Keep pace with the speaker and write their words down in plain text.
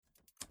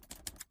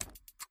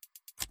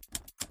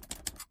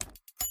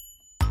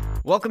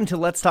Welcome to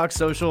Let's Talk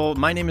Social.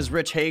 My name is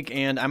Rich Hake,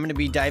 and I'm going to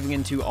be diving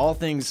into all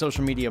things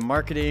social media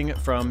marketing,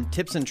 from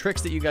tips and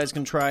tricks that you guys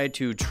can try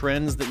to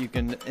trends that you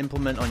can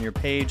implement on your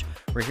page.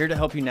 We're here to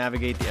help you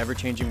navigate the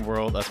ever-changing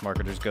world us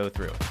marketers go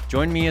through.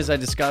 Join me as I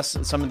discuss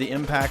some of the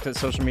impact that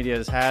social media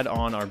has had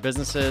on our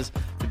businesses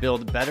to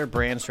build better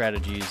brand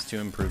strategies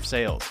to improve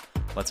sales.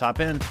 Let's hop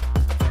in.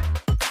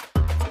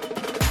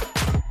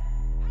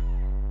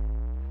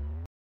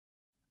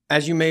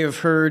 As you may have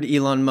heard,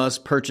 Elon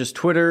Musk purchased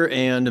Twitter,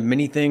 and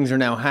many things are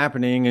now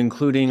happening,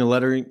 including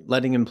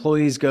letting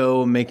employees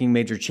go, making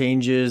major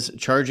changes,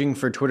 charging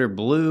for Twitter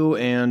Blue,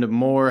 and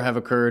more have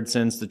occurred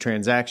since the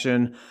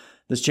transaction.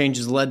 This change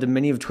has led to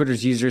many of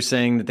Twitter's users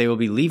saying that they will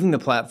be leaving the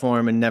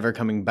platform and never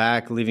coming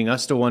back, leaving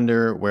us to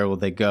wonder, where will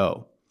they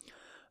go?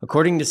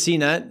 According to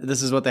CNET,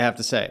 this is what they have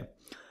to say.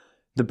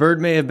 The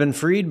bird may have been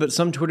freed, but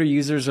some Twitter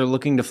users are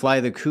looking to fly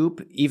the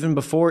coop. Even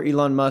before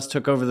Elon Musk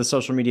took over the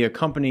social media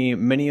company,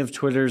 many of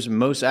Twitter's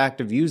most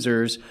active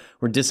users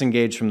were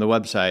disengaged from the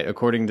website,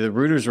 according to the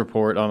Reuters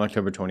report on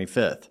October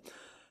 25th.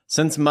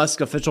 Since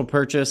Musk's official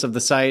purchase of the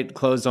site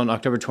closed on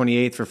October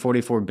 28th for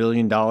 $44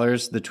 billion,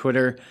 the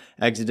Twitter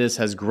exodus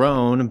has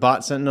grown.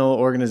 Bot Sentinel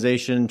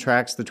organization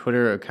tracks the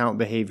Twitter account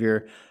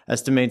behavior,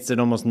 estimates that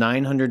almost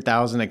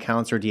 900,000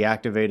 accounts are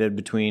deactivated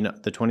between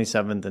the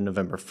 27th and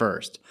November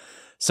 1st.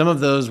 Some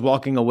of those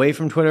walking away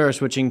from Twitter are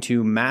switching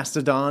to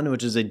Mastodon,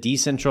 which is a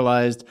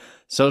decentralized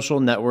social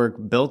network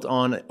built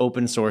on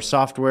open source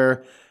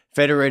software.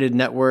 Federated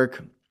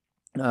Network,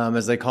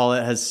 as they call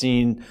it, has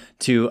seen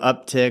to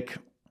uptick,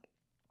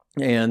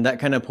 and that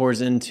kind of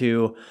pours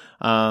into,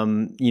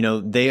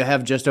 they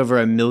have just over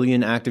 1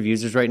 million active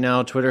users right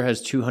now. Twitter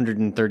has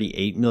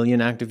 238 million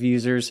active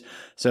users.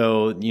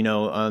 So,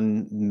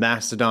 on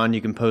Mastodon,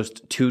 you can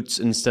post toots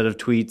instead of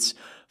tweets.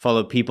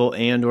 Follow people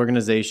and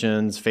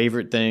organizations,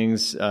 favorite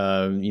things,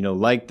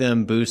 like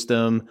them, boost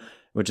them,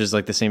 which is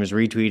like the same as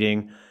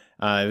retweeting.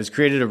 It was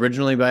created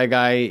originally by a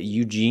guy,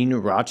 Eugene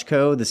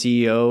Rochko, the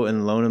CEO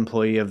and lone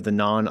employee of the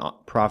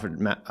non-profit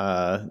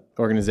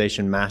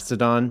organization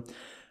Mastodon.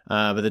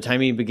 By the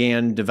time he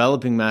began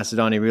developing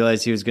Mastodon, he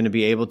realized he was going to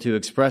be able to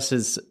express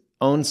his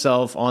own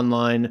self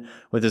online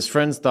with his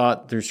friends'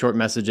 thought through short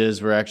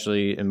messages were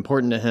actually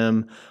important to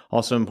him,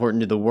 also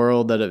important to the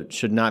world, that it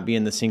should not be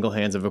in the single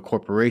hands of a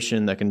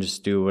corporation that can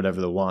just do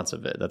whatever it wants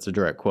of it. That's a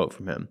direct quote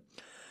from him.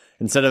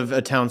 Instead of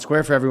a town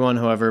square for everyone,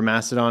 however,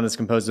 Mastodon is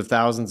composed of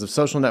thousands of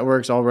social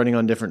networks all running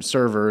on different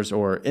servers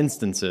or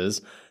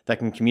instances that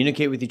can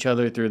communicate with each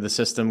other through the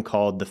system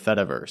called the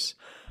Fediverse.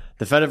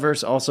 The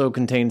Fediverse also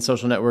contains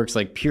social networks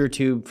like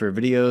PeerTube for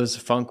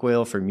videos,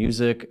 Funkwhale for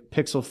music,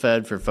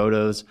 PixelFed for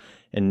photos,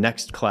 and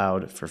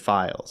Nextcloud for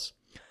files.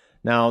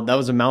 Now, that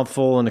was a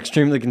mouthful and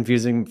extremely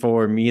confusing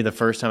for me the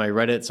first time I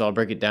read it, so I'll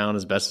break it down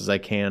as best as I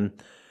can.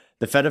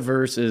 The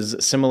Fediverse is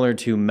similar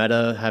to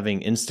Meta having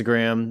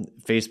Instagram,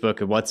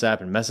 Facebook, and WhatsApp,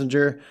 and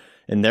Messenger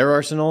in their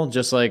arsenal,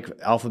 just like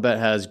Alphabet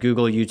has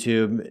Google,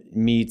 YouTube,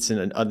 Meets,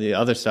 and the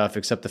other stuff,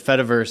 except the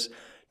Fediverse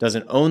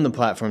doesn't own the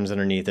platforms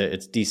underneath it.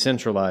 It's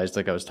decentralized,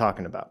 like I was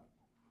talking about.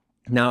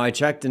 Now, I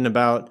checked in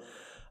about...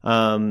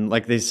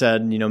 like they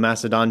said,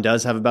 Mastodon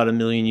does have about 1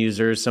 million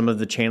users. Some of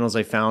the channels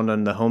I found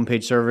on the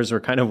homepage servers were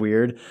kind of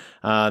weird.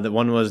 The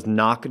one was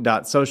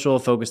knock.social,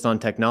 focused on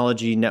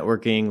technology,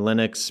 networking,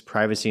 Linux,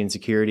 privacy, and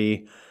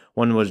security.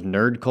 One was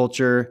Nerd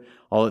Culture.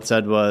 All it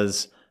said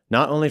was,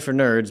 not only for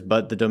nerds,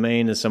 but the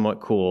domain is somewhat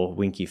cool,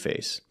 winky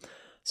face.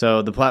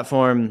 So the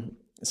platform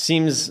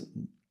seems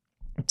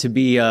to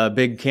be a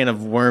big can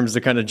of worms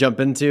to kind of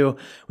jump into,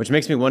 which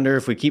makes me wonder,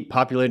 if we keep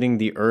populating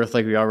the earth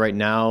like we are right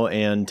now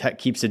and tech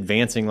keeps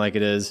advancing like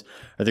it is,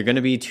 are there going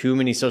to be too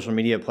many social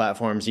media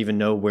platforms to even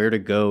know where to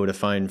go to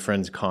find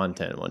friends'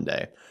 content one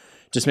day?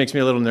 Just makes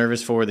me a little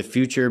nervous for the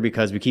future,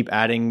 because we keep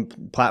adding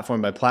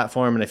platform by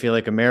platform, and I feel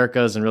like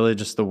America's and really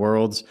just the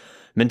world's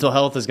mental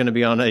health is going to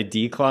be on a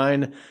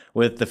decline,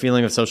 with the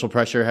feeling of social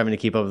pressure, having to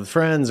keep up with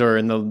friends, or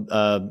in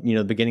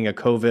the beginning of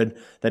COVID,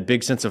 that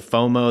big sense of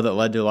FOMO that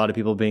led to a lot of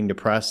people being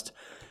depressed.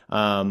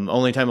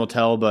 Only time will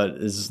tell, but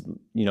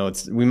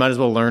we might as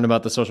well learn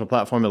about the social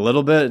platform a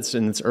little bit. It's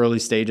in its early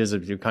stages,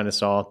 as you kind of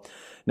saw.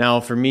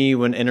 Now, for me,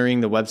 when entering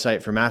the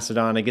website for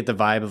Mastodon, I get the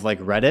vibe of like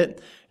Reddit.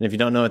 And if you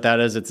don't know what that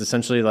is, it's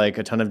essentially like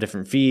a ton of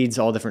different feeds,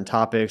 all different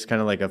topics,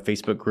 kind of like a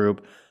Facebook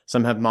group.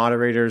 Some have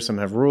moderators, some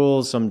have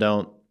rules, some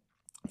don't.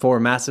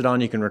 For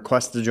Mastodon, you can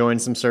request to join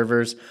some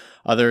servers.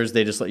 Others,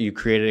 they just let you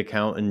create an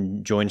account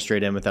and join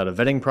straight in without a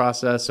vetting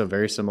process, so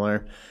very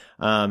similar.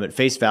 At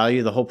face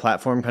value, the whole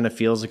platform kind of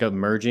feels like a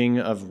merging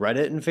of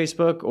Reddit and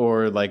Facebook,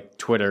 or like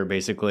Twitter,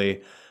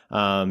 basically,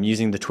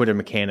 using the Twitter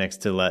mechanics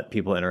to let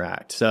people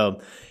interact. So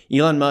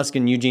Elon Musk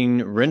and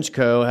Eugene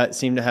Rinchko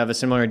seem to have a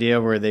similar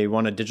idea, where they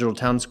want a digital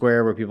town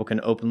square where people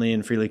can openly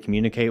and freely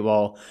communicate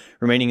while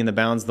remaining in the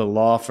bounds of the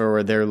law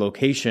for their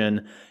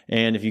location.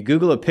 And if you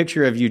Google a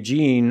picture of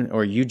Eugene,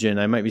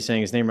 I might be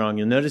saying his name wrong,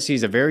 you'll notice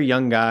he's a very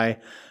young guy.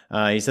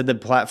 He said the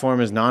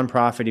platform is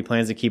nonprofit. He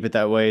plans to keep it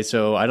that way.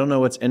 So I don't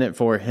know what's in it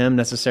for him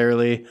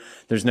necessarily.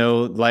 There's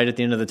no light at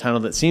the end of the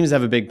tunnel that seems to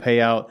have a big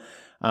payout.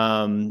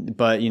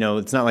 But,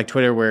 it's not like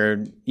Twitter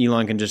where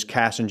Elon can just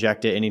cash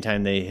inject it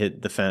anytime they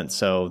hit the fence.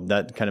 So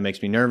that kind of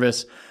makes me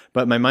nervous.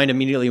 But my mind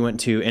immediately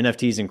went to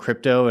NFTs and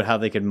crypto and how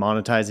they could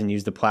monetize and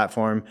use the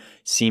platform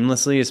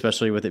seamlessly,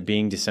 especially with it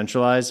being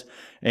decentralized.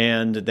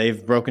 And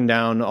they've broken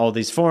down all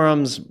these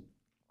forums,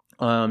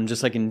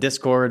 just like in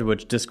Discord,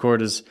 which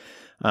Discord is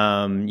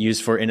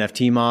used for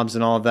NFT mobs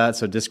and all of that.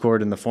 So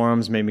Discord and the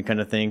forums made me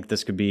kind of think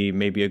this could be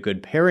maybe a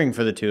good pairing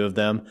for the two of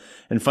them.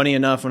 And funny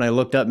enough, when I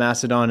looked up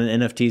Mastodon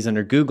and NFTs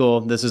under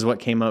Google, this is what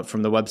came up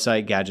from the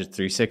website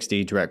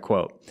Gadget360, direct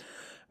quote.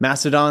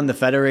 Mastodon, the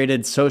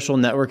federated social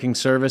networking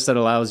service that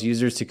allows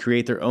users to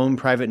create their own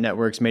private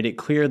networks, made it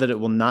clear that it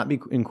will not be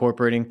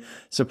incorporating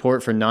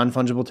support for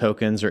non-fungible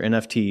tokens or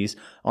NFTs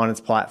on its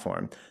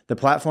platform. The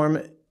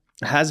platform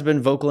has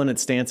been vocal in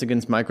its stance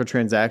against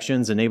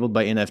microtransactions enabled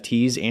by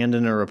NFTs, and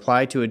in a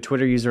reply to a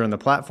Twitter user on the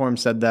platform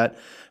said that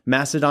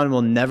Mastodon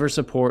will never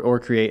support or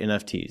create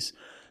NFTs.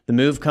 The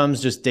move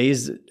comes just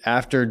days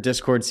after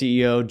Discord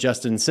CEO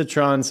Justin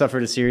Citron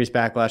suffered a serious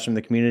backlash from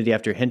the community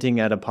after hinting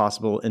at a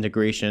possible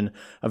integration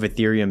of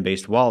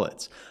Ethereum-based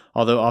wallets.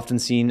 Although often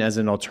seen as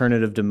an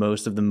alternative to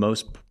most of the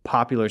most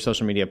popular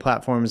social media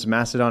platforms,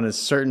 Mastodon is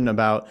certain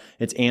about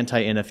its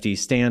anti-NFT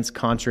stance,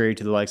 contrary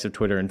to the likes of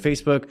Twitter and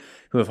Facebook,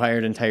 who have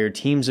hired entire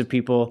teams of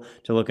people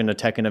to look into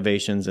tech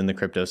innovations in the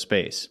crypto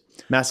space.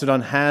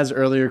 Mastodon has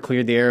earlier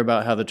cleared the air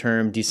about how the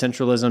term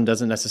decentralism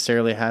doesn't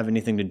necessarily have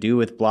anything to do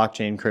with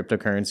blockchain,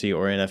 cryptocurrency,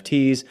 or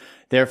NFTs.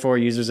 Therefore,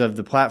 users of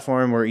the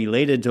platform were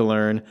elated to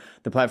learn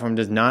the platform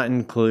does not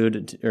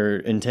include or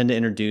intend to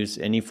introduce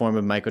any form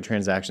of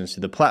microtransactions to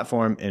the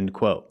platform, end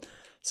quote.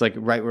 It's like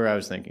right where I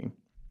was thinking.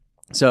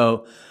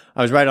 So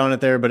I was right on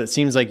it there, but it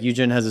seems like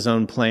Eugen has his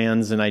own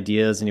plans and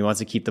ideas, and he wants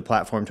to keep the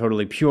platform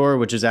totally pure,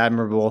 which is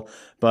admirable,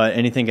 but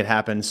anything could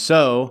happen.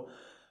 So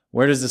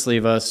where does this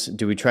leave us?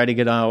 Do we try to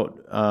get out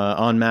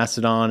on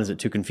Mastodon? Is it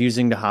too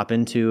confusing to hop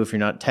into if you're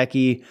not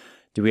techie?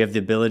 Do we have the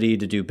ability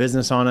to do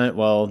business on it?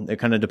 Well, it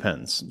kind of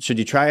depends. Should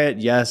you try it?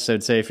 Yes.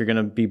 I'd say if you're going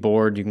to be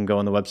bored, you can go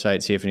on the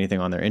website, see if anything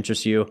on there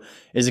interests you.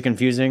 Is it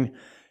confusing?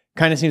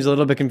 Kind of seems a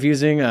little bit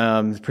confusing.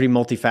 It's pretty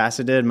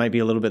multifaceted. Might be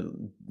a little bit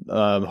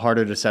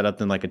harder to set up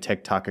than like a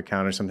TikTok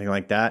account or something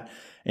like that.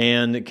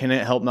 And can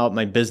it help out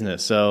my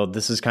business? So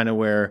this is kind of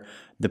where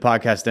the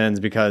podcast ends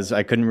because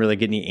I couldn't really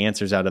get any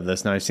answers out of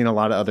this. Now, I've seen a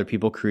lot of other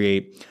people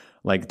create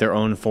like their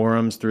own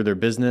forums through their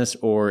business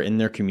or in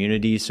their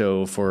community.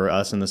 So for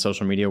us in the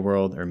social media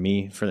world, or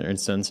me, for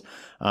instance,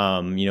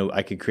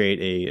 I could create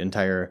an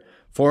entire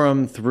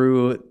forum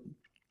through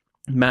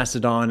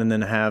Mastodon and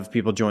then have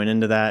people join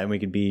into that, and we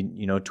could be,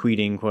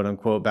 tweeting, quote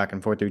unquote, back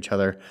and forth to each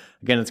other.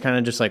 Again, it's kind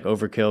of just like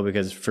overkill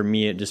because for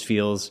me, it just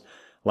feels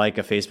like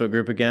a Facebook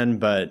group again,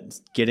 but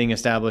getting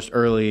established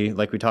early,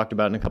 like we talked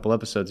about in a couple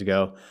episodes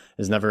ago,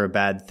 is never a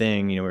bad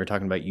thing. We were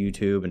talking about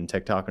YouTube and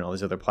TikTok and all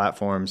these other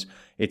platforms.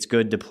 It's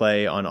good to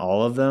play on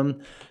all of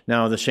them.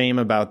 Now, the shame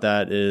about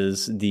that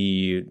is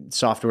the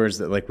softwares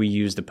that like we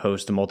use to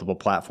post to multiple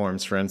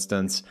platforms, for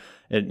instance.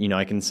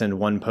 I can send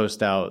one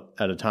post out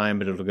at a time,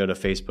 but it'll go to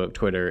Facebook,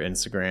 Twitter,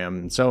 Instagram,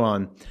 and so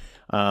on.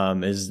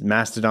 Is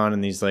Mastodon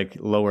and these like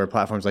lower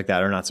platforms like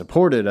that are not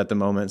supported at the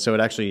moment. So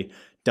it actually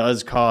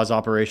does cause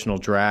operational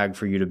drag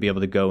for you to be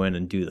able to go in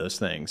and do those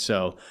things.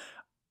 So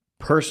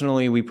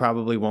personally, we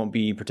probably won't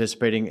be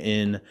participating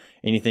in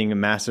anything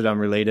Mastodon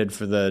related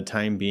for the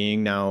time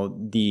being. Now,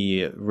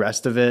 the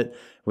rest of it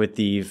with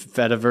the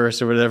Fediverse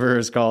or whatever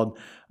it's called,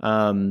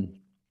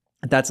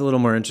 that's a little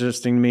more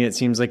interesting to me. It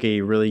seems like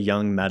a really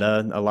young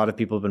Meta. A lot of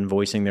people have been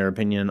voicing their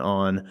opinion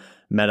on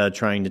Meta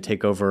trying to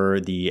take over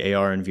the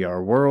AR and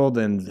VR world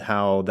and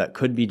how that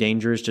could be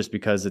dangerous just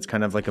because it's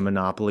kind of like a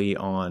monopoly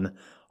on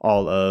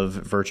all of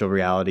virtual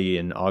reality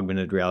and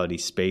augmented reality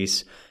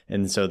space.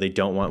 And so they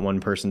don't want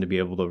one person to be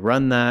able to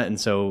run that. And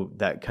so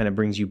that kind of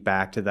brings you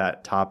back to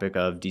that topic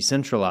of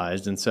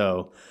decentralized. And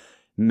so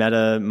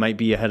Meta might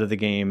be ahead of the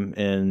game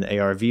in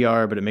AR,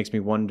 VR, but it makes me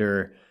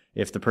wonder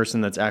if the person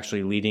that's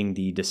actually leading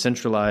the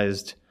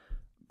decentralized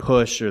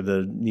push or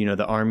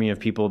the army of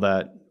people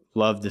that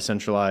love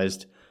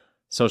decentralized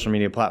social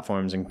media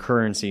platforms and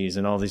currencies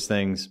and all these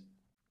things,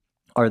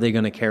 are they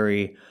going to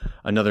carry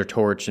another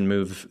torch and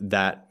move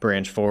that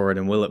branch forward?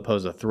 And will it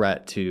pose a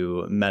threat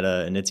to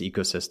Meta and its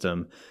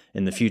ecosystem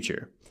in the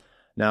future?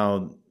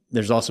 Now,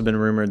 there's also been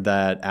rumored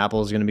that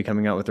Apple is going to be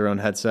coming out with their own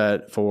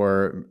headset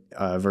for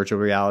virtual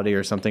reality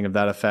or something of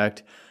that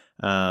effect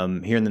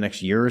here in the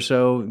next year or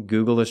so.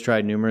 Google has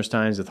tried numerous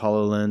times with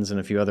HoloLens and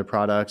a few other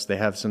products. They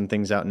have some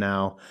things out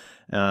now.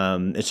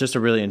 It's just a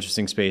really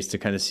interesting space to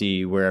kind of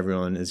see where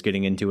everyone is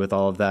getting into with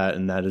all of that.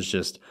 And that is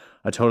just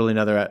a totally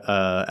another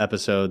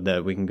episode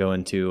that we can go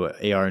into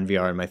AR and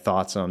VR and my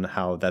thoughts on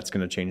how that's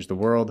going to change the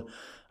world.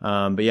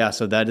 But yeah,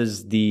 so that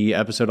is the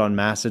episode on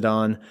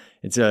Mastodon.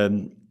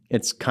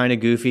 It's kind of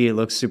goofy. It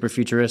looks super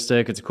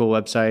futuristic. It's a cool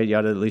website. You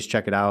ought to at least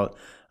check it out.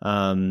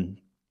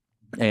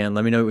 And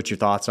let me know what your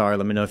thoughts are.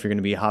 Let me know if you're going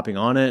to be hopping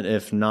on it.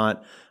 If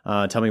not,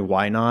 tell me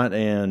why not,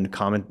 and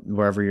comment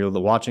wherever you're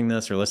watching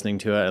this or listening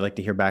to it. I'd like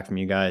to hear back from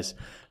you guys.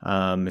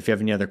 If you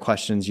have any other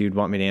questions you'd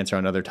want me to answer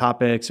on other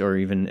topics or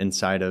even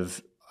inside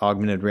of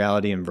augmented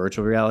reality and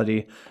virtual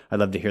reality. I'd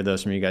love to hear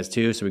those from you guys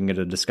too, so we can get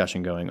a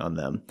discussion going on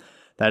them.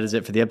 That is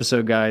it for the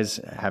episode, guys.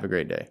 Have a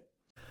great day.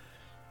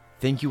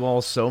 Thank you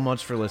all so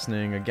much for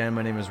listening. Again,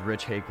 my name is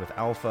Rich Hake with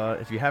Alpha.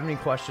 If you have any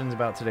questions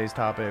about today's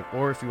topic,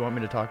 or if you want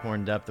me to talk more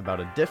in depth about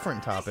a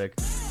different topic,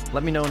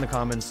 let me know in the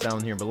comments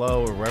down here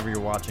below or wherever you're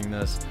watching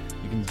this.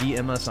 You can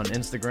DM us on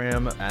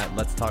Instagram at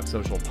Let's Talk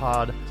Social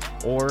Pod,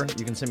 or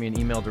you can send me an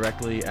email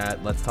directly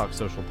at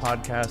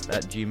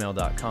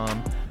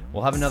letstalksocialpodcast@gmail.com.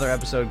 We'll have another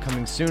episode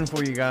coming soon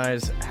for you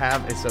guys.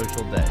 Have a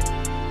social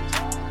day.